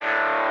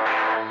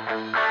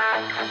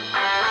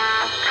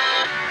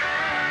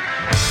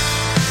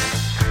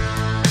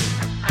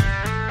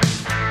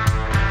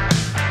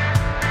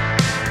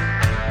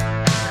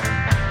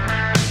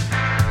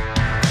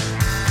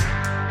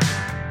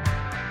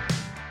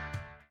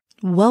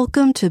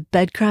Welcome to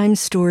Bedcrime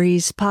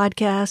Stories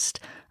Podcast.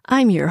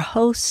 I'm your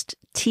host,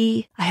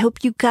 T. I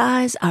hope you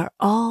guys are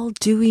all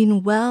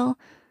doing well.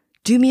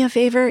 Do me a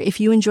favor,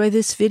 if you enjoy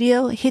this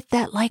video, hit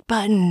that like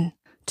button.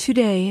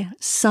 Today,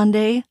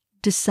 Sunday,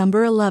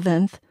 December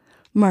 11th,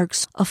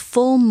 marks a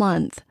full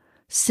month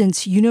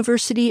since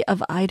University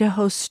of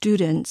Idaho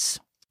students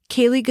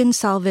Kaylee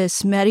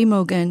Gonsalves, Maddie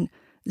Mogan,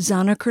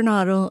 Zana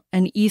Coronado,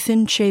 and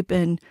Ethan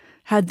Chapin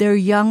had their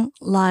young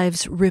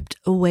lives ripped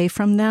away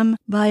from them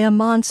by a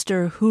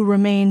monster who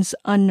remains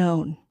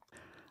unknown.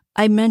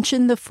 I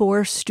mention the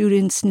four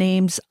students'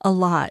 names a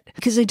lot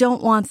because I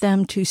don't want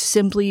them to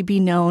simply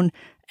be known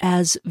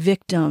as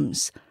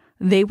victims.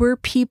 They were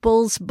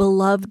people's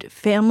beloved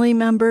family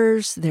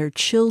members, their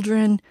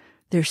children,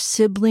 their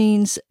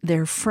siblings,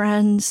 their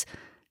friends.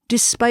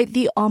 Despite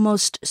the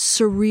almost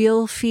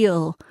surreal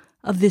feel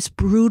of this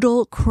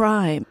brutal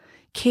crime,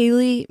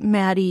 Kaylee,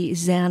 Maddie,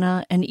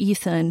 Zana, and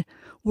Ethan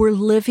were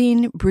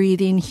living,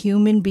 breathing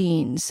human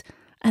beings,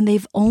 and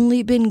they've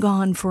only been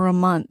gone for a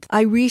month. I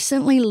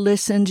recently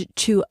listened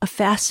to a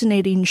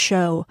fascinating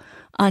show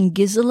on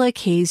Gisela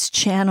K's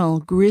channel,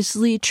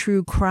 Grizzly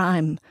True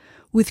Crime,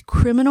 with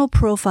criminal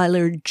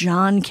profiler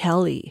John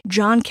Kelly.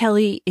 John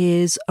Kelly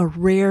is a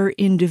rare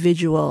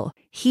individual.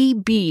 He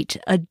beat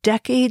a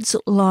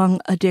decades-long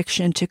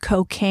addiction to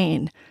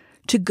cocaine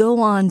to go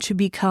on to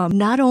become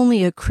not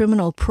only a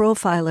criminal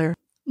profiler,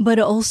 but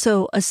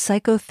also a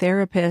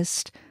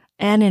psychotherapist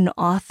and an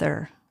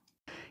author.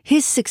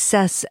 His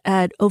success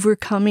at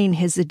overcoming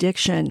his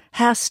addiction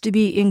has to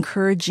be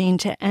encouraging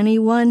to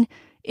anyone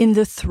in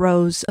the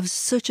throes of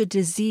such a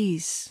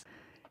disease.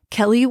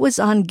 Kelly was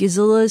on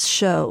Gisela's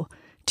show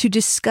to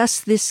discuss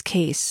this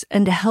case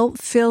and to help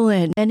fill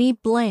in any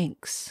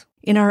blanks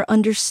in our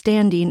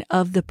understanding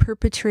of the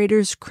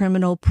perpetrator's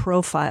criminal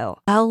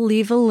profile. I'll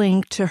leave a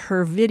link to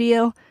her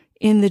video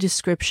in the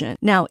description.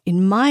 Now,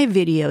 in my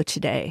video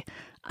today,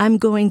 I'm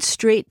going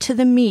straight to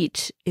the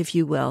meat, if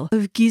you will,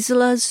 of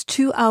Gisela's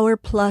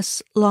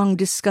 2-hour-plus long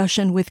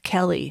discussion with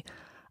Kelly.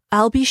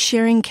 I'll be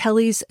sharing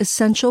Kelly's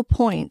essential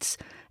points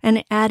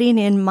and adding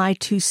in my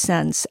 2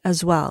 cents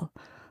as well.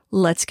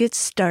 Let's get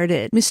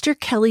started. Mr.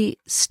 Kelly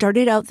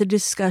started out the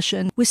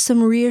discussion with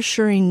some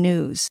reassuring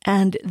news,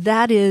 and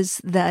that is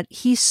that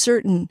he's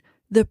certain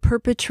the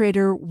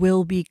perpetrator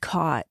will be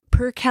caught.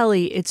 Per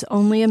Kelly, it's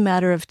only a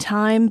matter of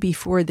time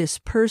before this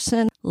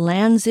person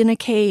lands in a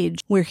cage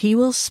where he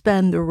will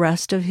spend the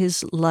rest of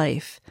his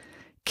life.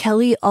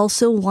 Kelly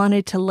also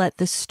wanted to let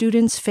the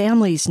students'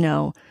 families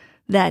know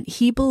that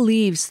he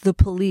believes the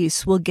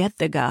police will get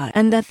the guy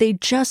and that they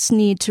just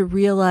need to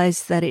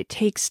realize that it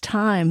takes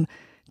time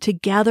to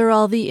gather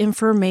all the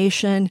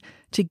information,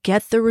 to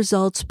get the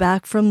results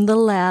back from the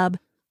lab,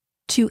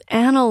 to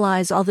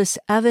analyze all this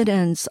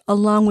evidence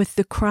along with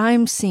the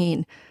crime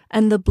scene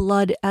and the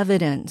blood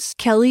evidence.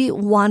 Kelly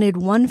wanted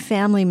one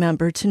family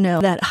member to know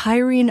that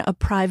hiring a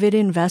private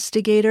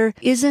investigator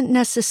isn't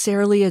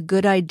necessarily a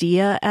good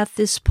idea at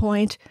this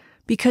point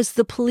because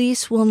the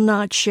police will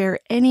not share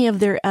any of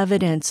their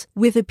evidence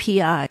with a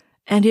PI.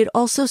 And it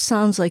also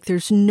sounds like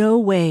there's no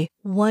way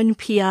one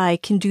PI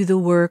can do the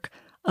work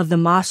of the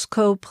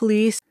Moscow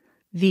police,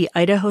 the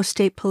Idaho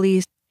State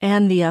Police,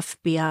 and the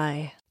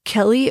FBI.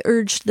 Kelly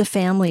urged the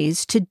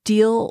families to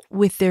deal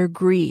with their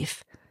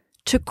grief,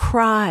 to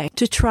cry,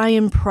 to try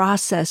and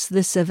process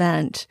this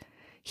event.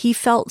 He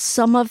felt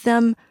some of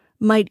them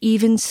might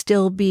even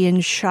still be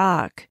in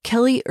shock.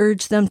 Kelly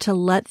urged them to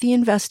let the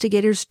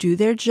investigators do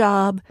their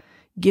job,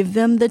 give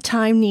them the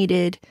time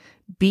needed,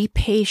 be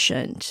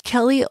patient.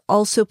 Kelly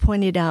also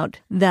pointed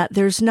out that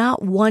there's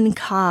not one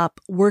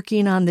cop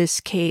working on this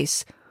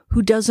case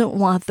who doesn't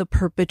want the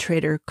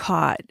perpetrator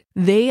caught.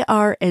 They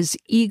are as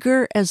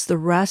eager as the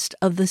rest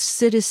of the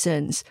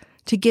citizens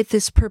to get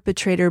this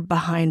perpetrator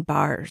behind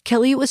bars.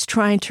 Kelly was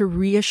trying to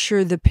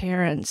reassure the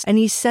parents, and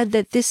he said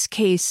that this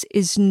case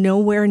is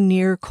nowhere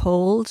near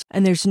cold,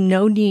 and there's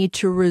no need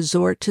to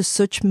resort to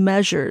such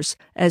measures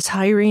as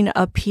hiring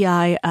a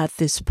PI at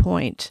this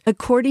point.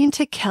 According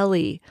to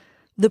Kelly,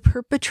 the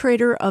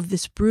perpetrator of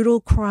this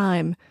brutal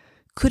crime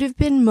could have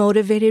been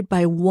motivated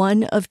by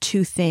one of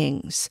 2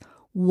 things.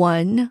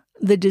 1,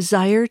 the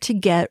desire to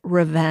get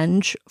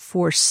revenge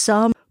for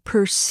some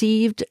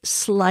perceived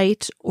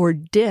slight or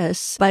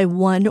diss by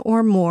one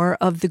or more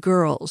of the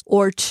girls.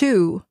 Or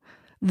 2,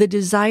 the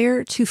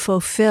desire to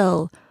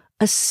fulfill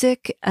a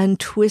sick and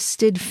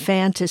twisted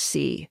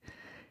fantasy.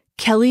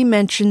 Kelly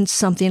mentioned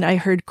something I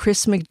heard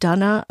Chris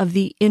McDonough of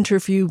the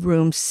Interview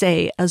Room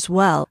say as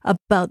well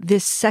about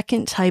this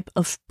second type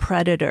of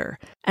predator,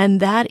 and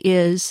that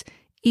is,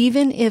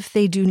 even if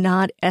they do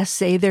not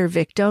essay their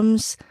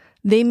victims,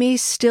 they may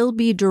still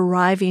be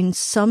deriving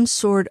some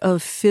sort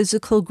of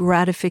physical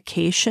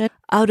gratification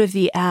out of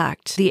the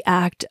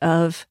act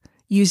of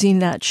using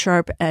that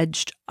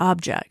sharp-edged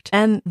object.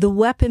 And the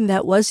weapon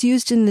that was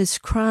used in this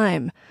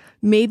crime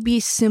may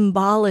be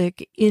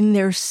symbolic in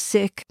their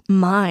sick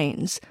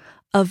minds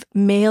of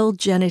male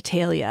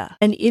genitalia.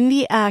 And in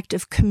the act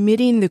of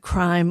committing the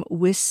crime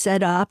with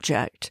said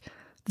object,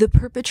 the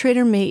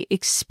perpetrator may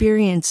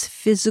experience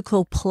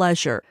physical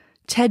pleasure,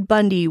 Ted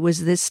Bundy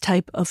was this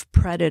type of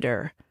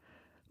predator.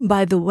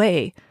 By the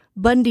way,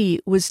 Bundy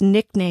was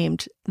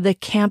nicknamed the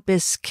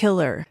campus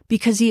killer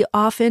because he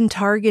often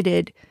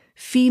targeted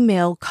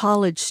female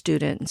college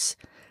students.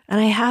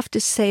 And I have to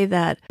say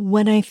that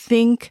when I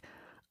think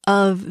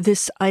of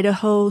this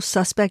Idaho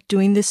suspect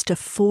doing this to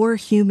 4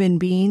 human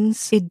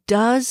beings, it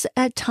does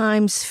at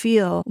times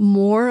feel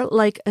more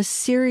like a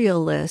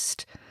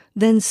serialist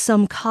than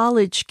some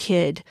college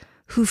kid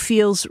who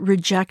feels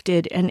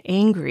rejected and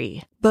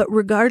angry. But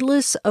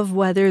regardless of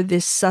whether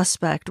this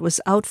suspect was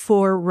out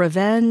for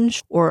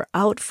revenge or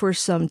out for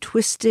some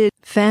twisted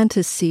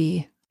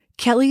fantasy,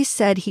 Kelly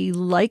said he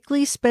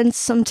likely spent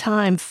some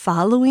time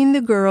following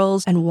the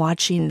girls and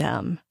watching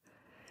them.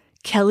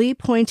 Kelly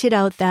pointed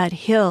out that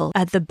hill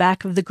at the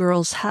back of the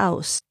girl's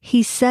house.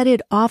 He said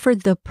it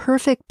offered the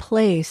perfect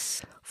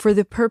place for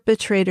the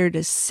perpetrator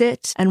to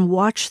sit and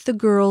watch the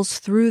girls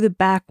through the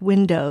back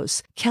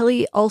windows.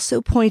 Kelly also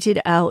pointed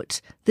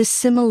out the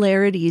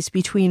similarities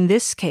between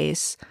this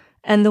case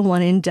and the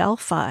one in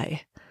Delphi.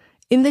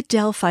 In the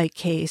Delphi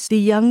case, the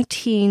young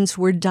teens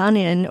were done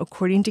in,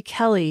 according to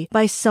Kelly,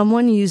 by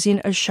someone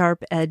using a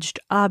sharp-edged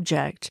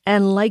object.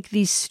 And like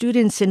these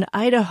students in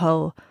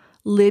Idaho,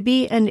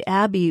 Libby and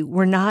Abby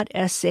were not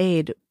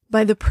essayed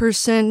by the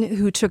person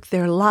who took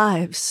their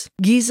lives.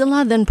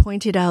 Gisela then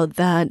pointed out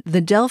that the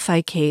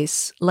Delphi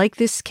case, like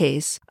this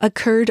case,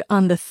 occurred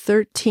on the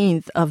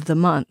 13th of the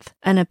month.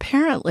 And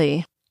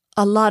apparently,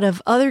 a lot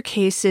of other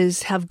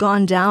cases have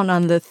gone down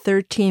on the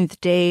 13th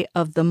day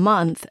of the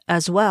month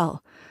as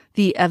well.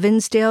 The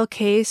Evansdale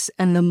case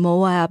and the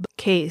Moab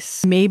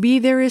case. Maybe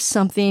there is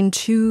something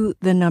to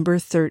the number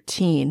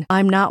 13.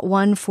 I'm not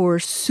one for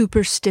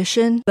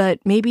superstition, but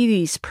maybe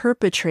these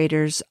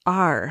perpetrators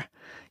are.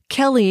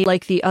 Kelly,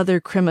 like the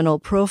other criminal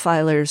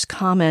profilers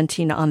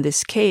commenting on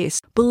this case,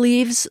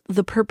 believes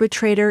the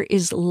perpetrator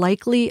is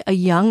likely a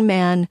young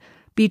man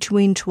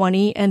between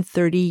 20 and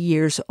 30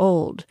 years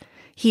old.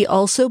 He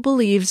also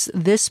believes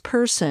this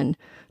person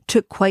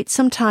took quite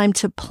some time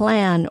to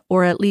plan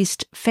or at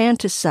least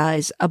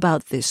fantasize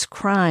about this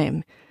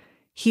crime.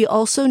 He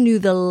also knew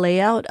the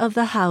layout of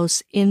the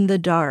house in the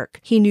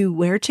dark. He knew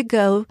where to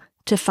go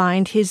to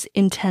find his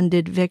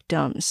intended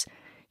victims.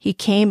 He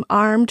came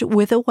armed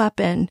with a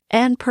weapon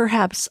and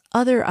perhaps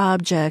other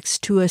objects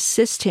to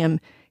assist him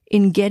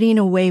in getting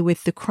away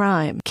with the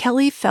crime.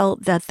 Kelly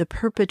felt that the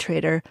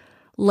perpetrator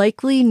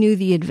likely knew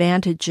the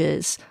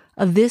advantages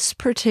of this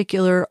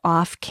particular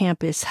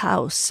off-campus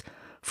house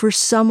for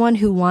someone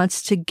who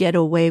wants to get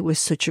away with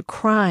such a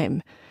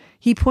crime.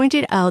 He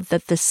pointed out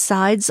that the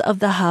sides of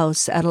the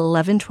house at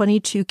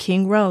 1122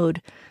 King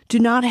Road do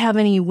not have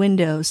any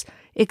windows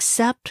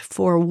except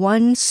for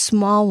one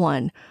small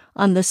one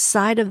on the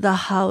side of the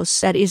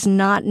house that is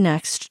not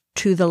next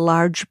to the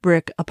large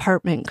brick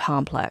apartment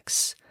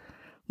complex.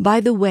 By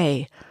the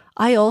way,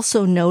 I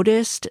also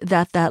noticed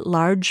that that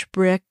large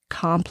brick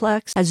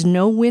complex has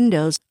no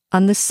windows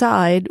on the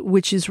side,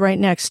 which is right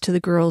next to the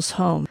girl's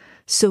home.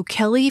 So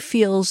Kelly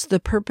feels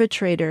the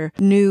perpetrator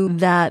knew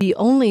that the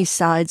only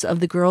sides of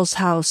the girl's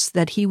house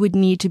that he would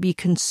need to be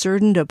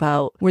concerned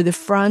about were the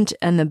front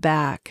and the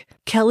back.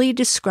 Kelly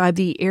described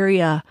the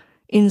area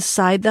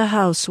inside the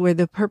house where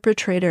the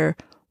perpetrator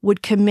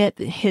would commit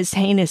his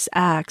heinous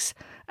acts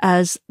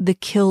as the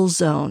kill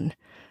zone.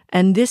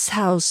 And this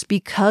house,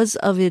 because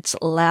of its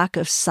lack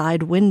of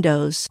side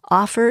windows,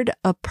 offered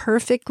a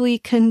perfectly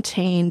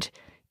contained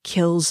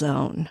kill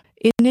zone.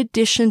 In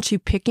addition to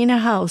picking a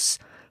house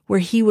where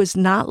he was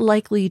not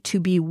likely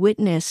to be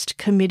witnessed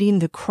committing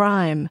the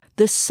crime,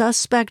 the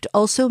suspect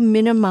also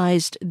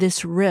minimized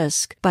this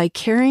risk by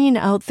carrying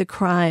out the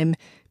crime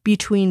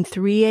between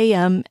 3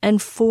 a.m.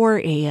 and 4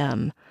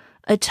 a.m.,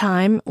 a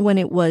time when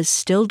it was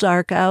still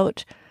dark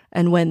out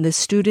and when the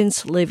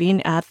students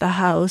living at the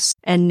house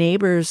and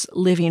neighbors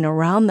living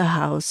around the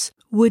house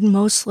would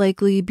most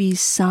likely be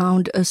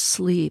sound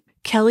asleep.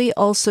 Kelly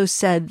also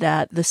said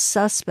that the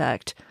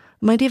suspect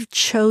might have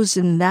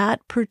chosen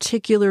that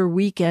particular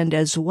weekend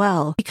as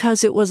well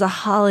because it was a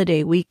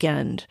holiday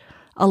weekend.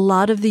 A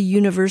lot of the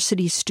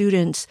university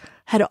students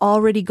had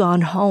already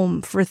gone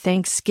home for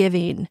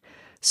Thanksgiving,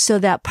 so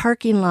that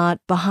parking lot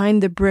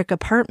behind the brick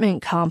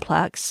apartment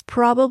complex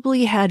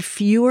probably had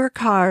fewer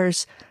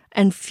cars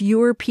and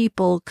fewer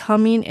people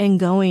coming and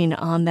going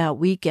on that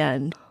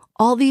weekend.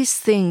 All these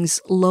things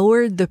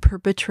lowered the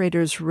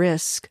perpetrator's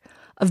risk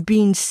of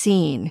being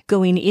seen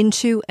going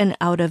into and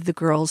out of the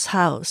girl's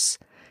house.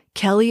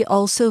 Kelly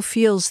also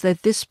feels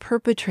that this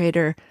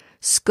perpetrator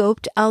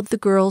scoped out the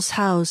girl's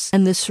house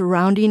and the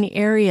surrounding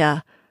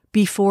area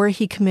before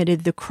he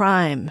committed the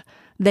crime,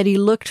 that he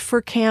looked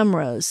for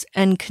cameras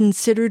and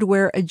considered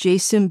where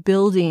adjacent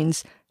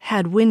buildings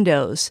had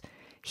windows.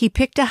 He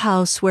picked a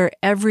house where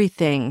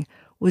everything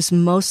was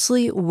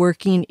mostly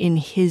working in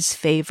his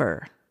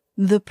favor.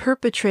 The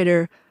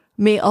perpetrator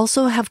may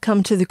also have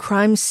come to the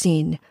crime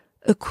scene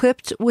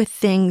equipped with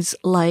things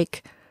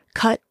like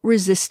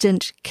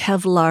cut-resistant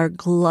Kevlar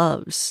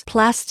gloves,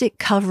 plastic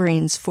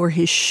coverings for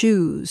his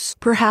shoes,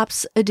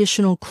 perhaps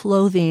additional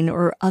clothing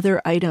or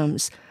other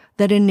items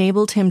that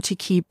enabled him to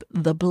keep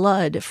the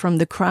blood from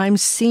the crime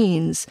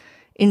scenes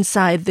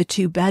inside the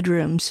 2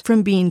 bedrooms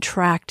from being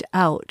tracked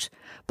out.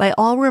 By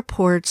all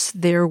reports,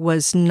 there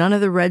was none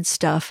of the red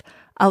stuff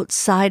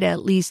outside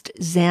at least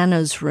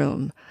Xana's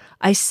room.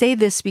 I say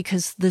this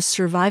because the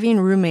surviving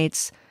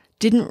roommates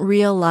didn't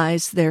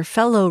realize their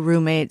fellow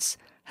roommates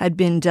had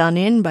been done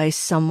in by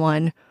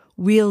someone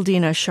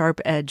wielding a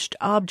sharp-edged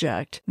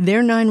object.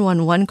 Their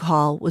 911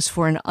 call was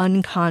for an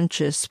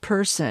unconscious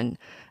person,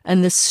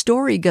 and the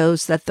story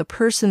goes that the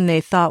person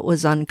they thought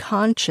was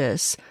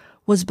unconscious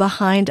was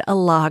behind a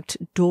locked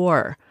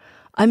door.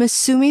 I'm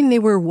assuming they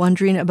were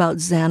wondering about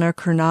Xana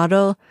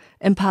Coronado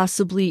and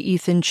possibly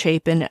Ethan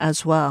Chapin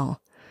as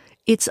well.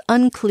 It's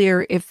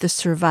unclear if the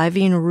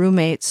surviving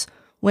roommates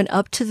went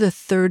up to the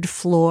 3rd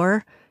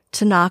floor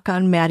to knock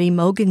on Maddie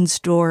Mogan's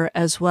door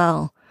as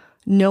well.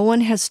 No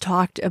one has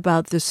talked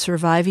about the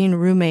surviving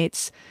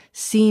roommates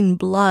seeing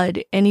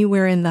blood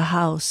anywhere in the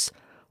house,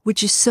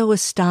 which is so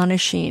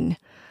astonishing.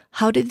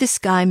 How did this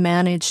guy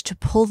manage to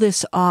pull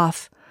this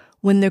off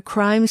when the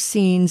crime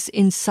scenes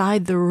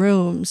inside the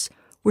rooms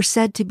were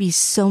said to be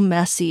so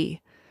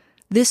messy?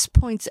 This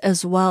points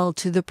as well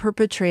to the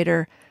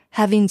perpetrator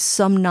having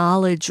some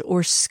knowledge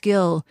or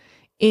skill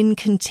in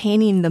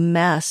containing the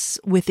mess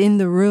within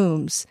the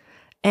rooms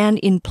and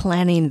in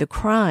planning the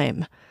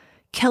crime.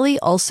 Kelly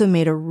also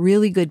made a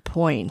really good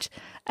point,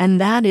 and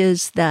that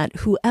is that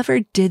whoever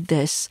did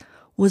this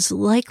was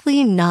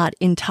likely not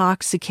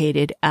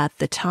intoxicated at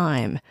the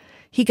time.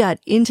 He got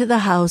into the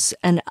house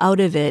and out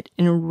of it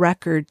in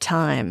record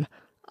time.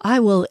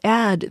 I will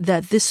add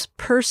that this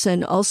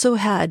person also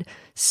had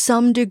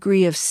some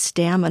degree of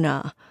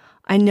stamina.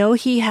 I know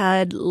he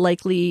had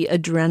likely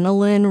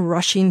adrenaline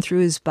rushing through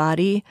his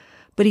body,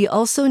 but he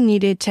also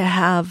needed to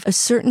have a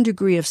certain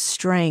degree of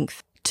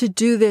strength to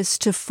do this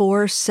to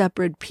 4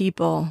 separate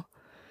people.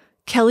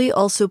 Kelly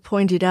also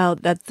pointed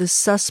out that the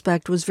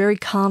suspect was very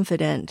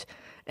confident,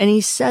 and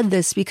he said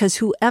this because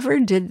whoever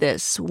did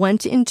this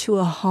went into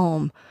a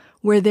home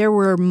where there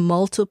were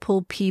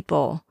multiple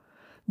people.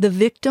 The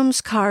victims'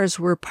 cars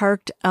were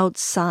parked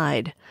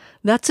outside.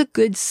 That's a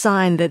good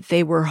sign that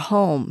they were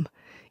home.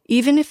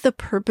 Even if the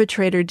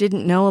perpetrator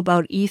didn't know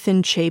about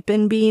Ethan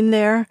Chapin being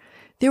there,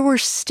 there were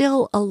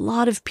still a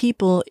lot of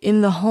people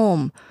in the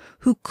home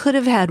who could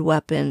have had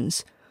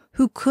weapons,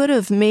 who could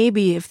have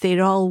maybe, if they'd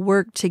all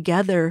worked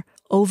together,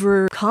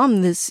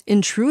 overcome this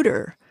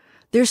intruder.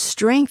 There's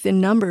strength in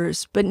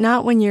numbers, but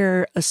not when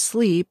you're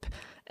asleep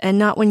and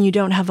not when you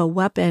don't have a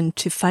weapon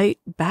to fight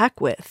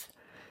back with.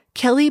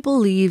 Kelly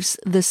believes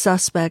the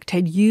suspect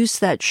had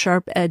used that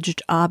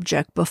sharp-edged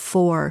object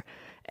before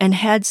and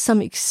had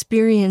some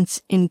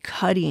experience in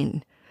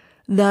cutting.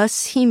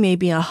 Thus, he may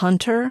be a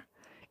hunter,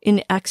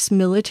 an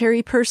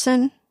ex-military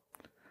person,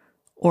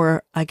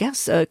 or I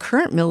guess a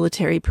current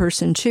military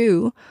person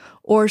too,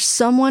 or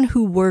someone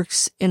who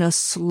works in a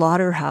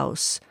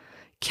slaughterhouse.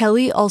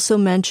 Kelly also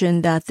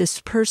mentioned that this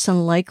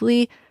person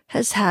likely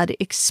has had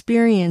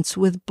experience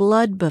with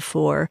blood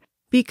before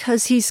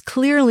because he's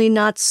clearly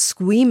not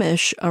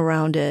squeamish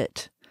around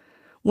it.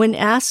 When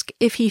asked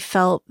if he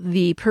felt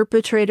the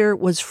perpetrator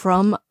was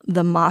from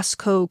the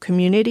Moscow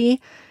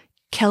community,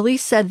 Kelly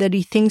said that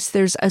he thinks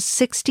there's a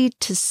 60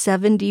 to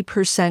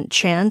 70%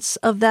 chance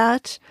of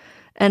that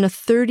and a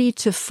 30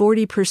 to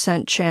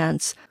 40%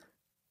 chance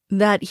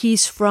that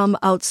he's from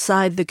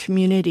outside the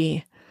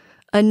community.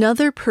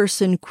 Another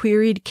person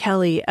queried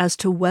Kelly as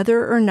to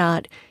whether or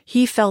not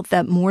he felt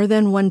that more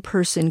than one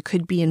person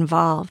could be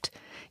involved.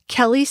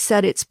 Kelly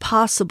said it's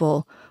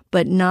possible,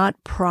 but not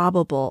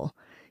probable.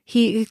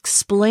 He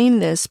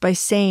explained this by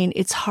saying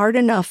it's hard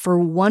enough for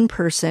one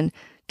person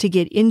to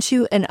get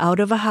into and out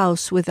of a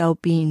house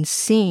without being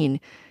seen.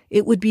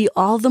 It would be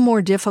all the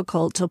more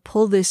difficult to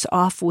pull this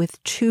off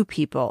with 2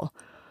 people.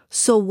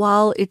 So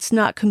while it's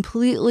not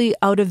completely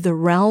out of the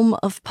realm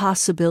of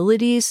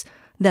possibilities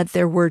that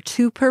there were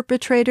 2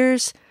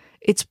 perpetrators,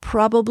 it's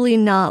probably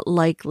not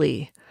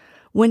likely.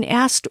 When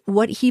asked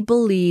what he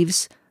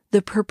believes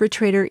the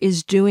perpetrator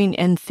is doing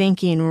and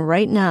thinking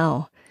right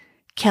now,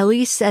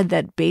 Kelly said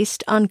that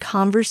based on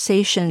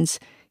conversations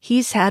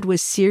he's had with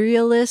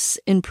serialists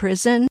in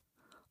prison,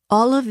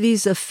 all of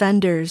these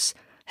offenders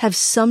have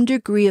some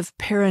degree of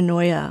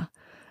paranoia,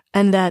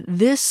 and that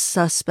this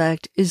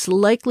suspect is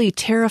likely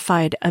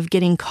terrified of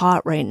getting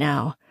caught right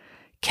now.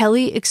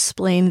 Kelly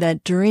explained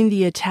that during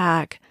the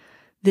attack,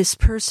 this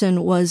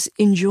person was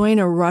enjoying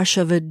a rush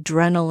of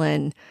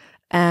adrenaline,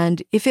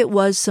 and if it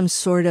was some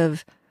sort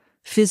of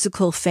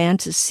physical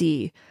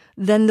fantasy,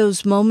 then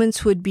those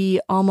moments would be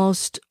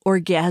almost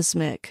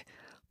orgasmic.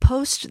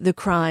 Post the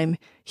crime,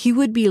 he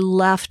would be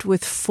left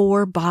with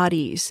 4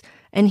 bodies,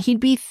 and he'd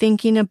be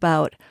thinking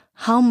about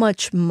how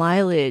much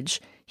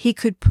mileage he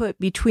could put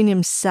between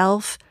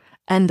himself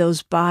and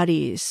those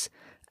bodies.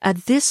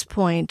 At this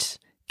point,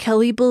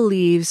 Kelly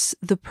believes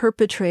the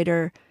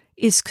perpetrator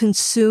is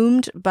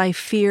consumed by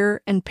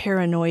fear and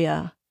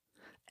paranoia.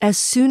 As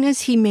soon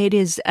as he made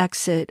his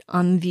exit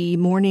on the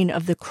morning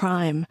of the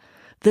crime,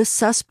 the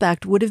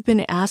suspect would have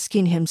been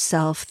asking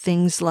himself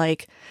things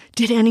like,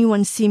 did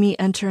anyone see me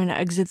enter and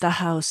exit the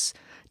house?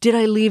 Did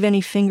I leave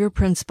any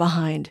fingerprints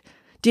behind?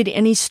 Did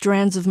any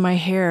strands of my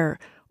hair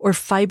or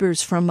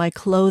fibers from my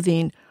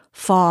clothing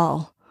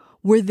fall?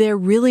 Were there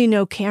really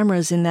no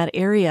cameras in that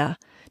area?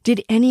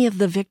 Did any of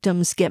the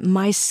victims get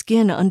my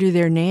skin under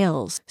their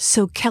nails?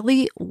 So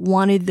Kelly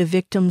wanted the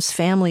victims'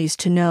 families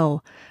to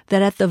know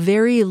that at the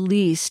very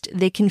least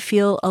they can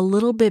feel a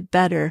little bit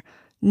better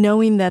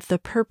knowing that the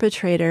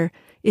perpetrator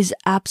is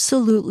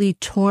absolutely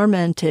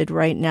tormented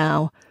right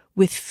now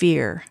with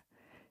fear.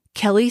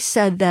 Kelly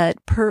said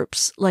that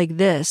perps like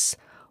this,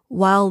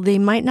 while they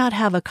might not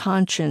have a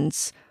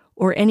conscience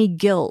or any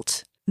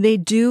guilt, they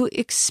do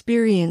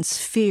experience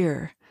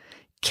fear.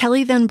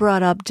 Kelly then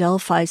brought up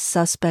Delphi's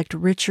suspect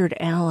Richard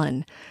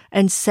Allen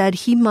and said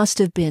he must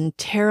have been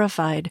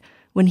terrified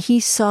when he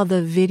saw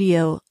the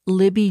video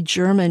Libby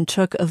German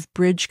took of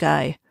Bridge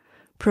Guy,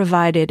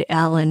 provided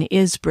Allen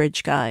is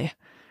Bridge Guy.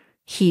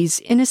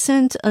 He's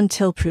innocent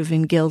until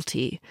proven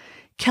guilty.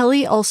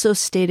 Kelly also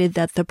stated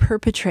that the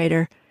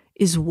perpetrator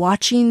is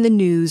watching the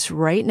news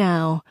right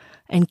now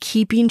and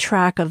keeping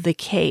track of the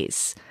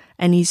case,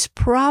 and he's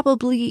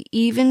probably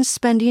even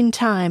spending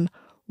time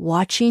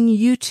watching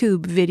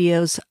YouTube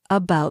videos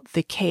about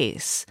the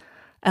case.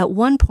 At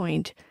one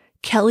point,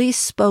 Kelly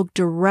spoke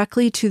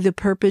directly to the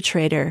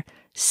perpetrator,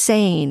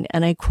 saying,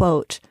 and I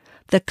quote,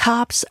 "The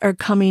cops are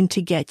coming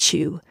to get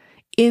you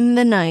in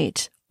the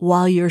night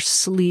while you're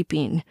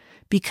sleeping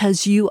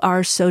because you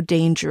are so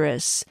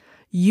dangerous.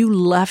 You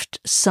left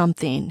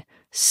something.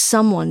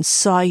 Someone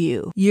saw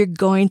you. You're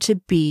going to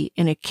be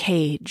in a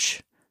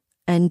cage."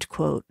 End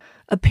quote.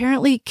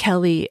 Apparently,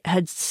 Kelly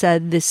had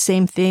said the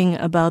same thing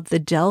about the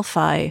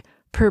Delphi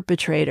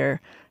perpetrator,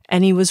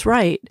 and he was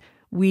right.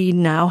 We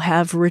now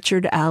have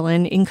Richard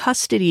Allen in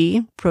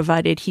custody,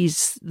 provided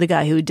he's the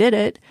guy who did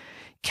it.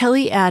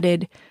 Kelly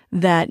added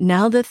that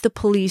now that the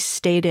police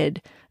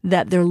stated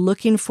that they're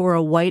looking for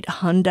a white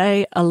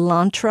Hyundai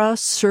Elantra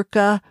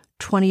circa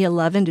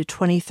 2011 to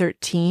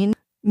 2013,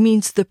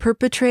 means the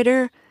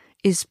perpetrator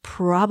is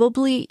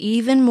probably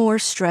even more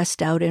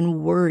stressed out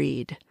and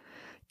worried.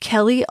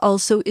 Kelly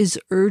also is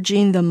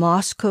urging the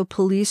Moscow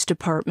Police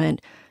Department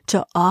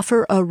to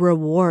offer a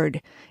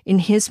reward. In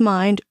his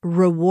mind,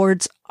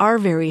 rewards are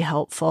very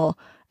helpful,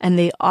 and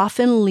they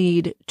often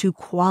lead to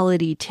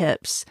quality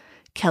tips.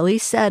 Kelly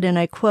said, and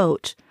I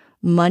quote,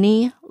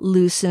 "Money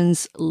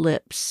loosens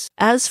lips."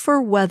 As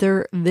for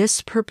whether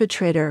this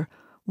perpetrator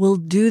will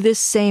do this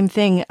same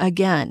thing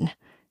again,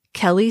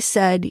 Kelly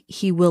said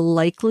he will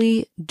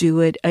likely do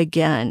it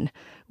again,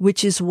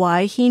 which is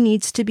why he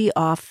needs to be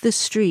off the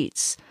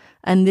streets.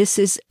 And this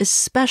is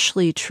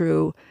especially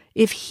true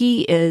if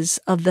he is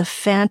of the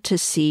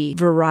fantasy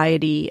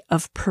variety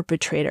of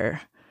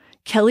perpetrator.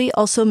 Kelly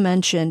also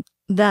mentioned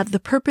that the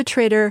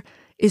perpetrator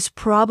is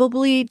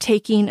probably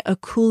taking a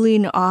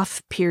cooling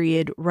off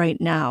period right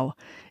now,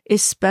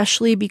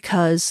 especially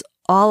because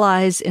all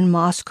eyes in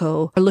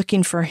Moscow are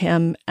looking for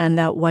him and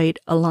that white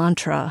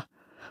Elantra.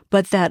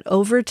 But that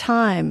over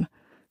time,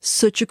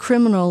 such a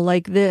criminal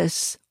like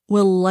this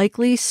will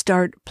likely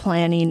start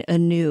planning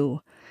anew.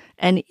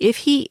 And if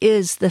he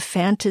is the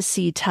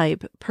fantasy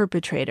type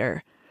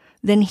perpetrator,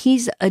 then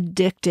he's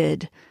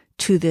addicted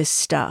to this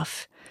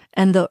stuff.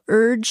 And the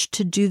urge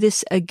to do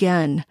this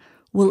again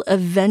will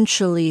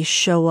eventually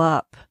show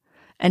up.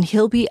 And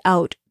he'll be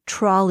out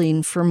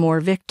trawling for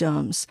more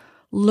victims,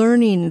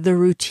 learning the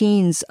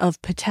routines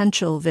of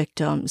potential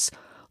victims,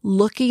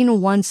 looking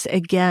once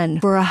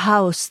again for a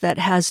house that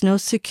has no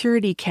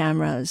security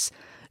cameras,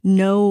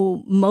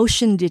 no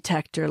motion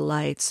detector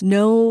lights,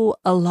 no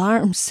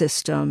alarm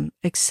system,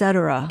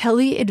 etc.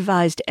 Kelly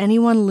advised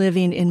anyone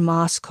living in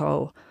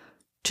Moscow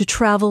to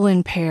travel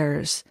in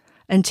pairs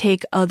and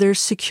take other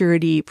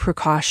security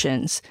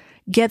precautions.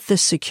 Get the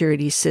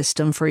security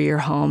system for your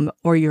home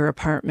or your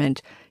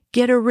apartment.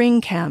 Get a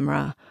Ring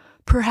camera.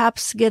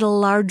 Perhaps get a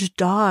large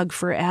dog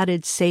for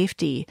added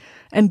safety,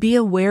 and be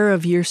aware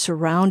of your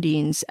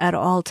surroundings at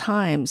all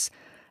times.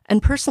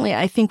 And personally,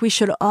 I think we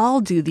should all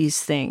do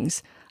these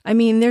things. I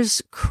mean,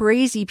 there's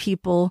crazy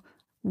people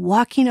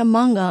walking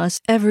among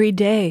us every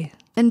day.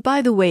 And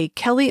by the way,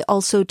 Kelly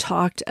also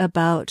talked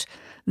about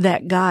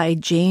that guy,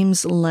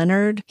 James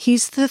Leonard.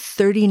 He's the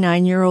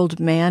 39-year-old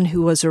man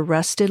who was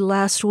arrested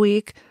last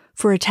week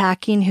for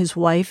attacking his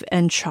wife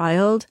and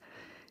child.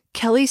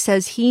 Kelly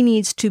says he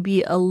needs to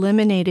be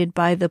eliminated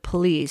by the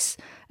police.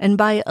 And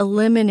by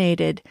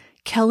eliminated,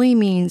 Kelly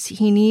means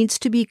he needs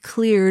to be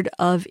cleared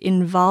of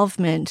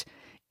involvement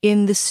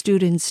in the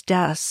students'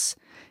 deaths.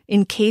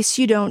 In case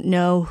you don't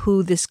know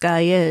who this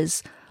guy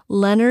is,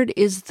 Leonard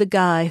is the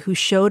guy who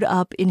showed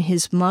up in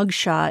his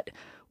mugshot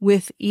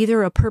with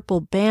either a purple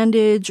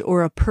bandage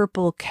or a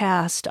purple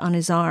cast on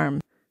his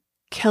arm.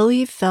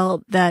 Kelly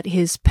felt that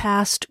his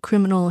past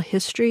criminal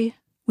history,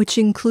 which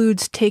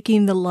includes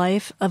taking the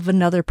life of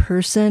another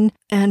person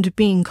and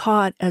being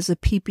caught as a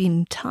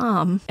peeping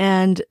Tom,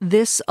 and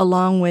this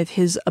along with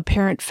his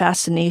apparent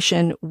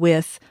fascination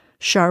with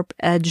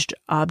sharp-edged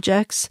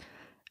objects,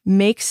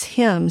 makes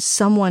him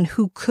someone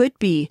who could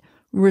be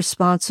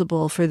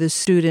responsible for the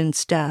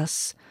students'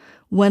 deaths.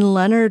 When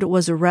Leonard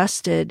was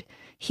arrested,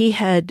 he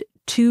had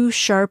 2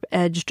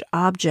 sharp-edged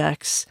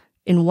objects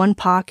in one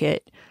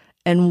pocket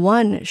and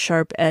 1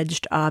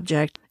 sharp-edged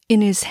object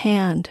in his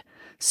hand.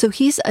 So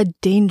he's a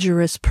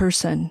dangerous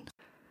person.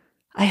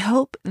 I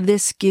hope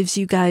this gives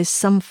you guys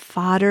some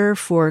fodder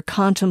for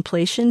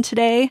contemplation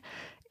today,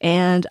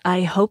 and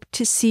I hope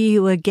to see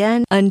you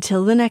again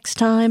until the next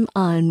time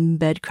on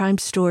Bed Crime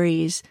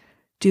Stories.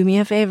 Do me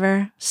a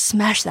favor,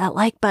 smash that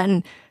like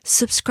button,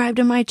 subscribe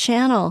to my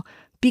channel,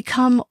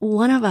 become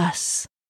one of us.